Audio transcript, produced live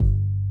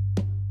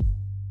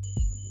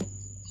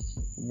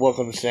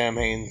Welcome to Sam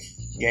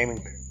Haines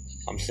Gaming.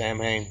 I'm Sam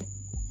Haines.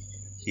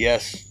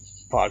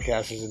 Yes,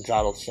 podcast is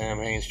entitled Sam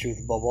Haines Truth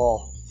Above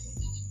All.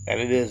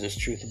 And it's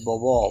truth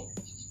above all.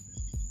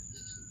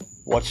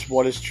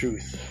 What is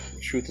truth?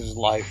 Truth is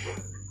life.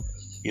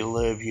 You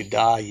live, you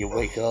die, you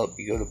wake up,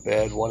 you go to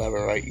bed,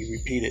 whatever, right? You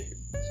repeat it.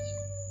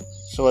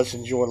 So let's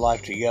enjoy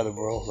life together,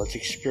 bro. Let's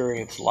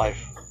experience life.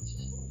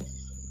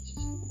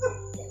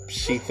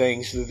 See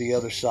things through the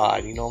other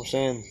side, you know what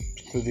I'm saying?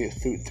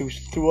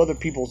 Through other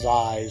people's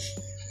eyes,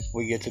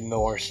 we get to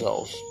know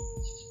ourselves.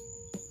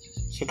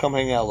 So come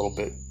hang out a little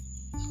bit.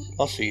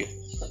 I'll see you.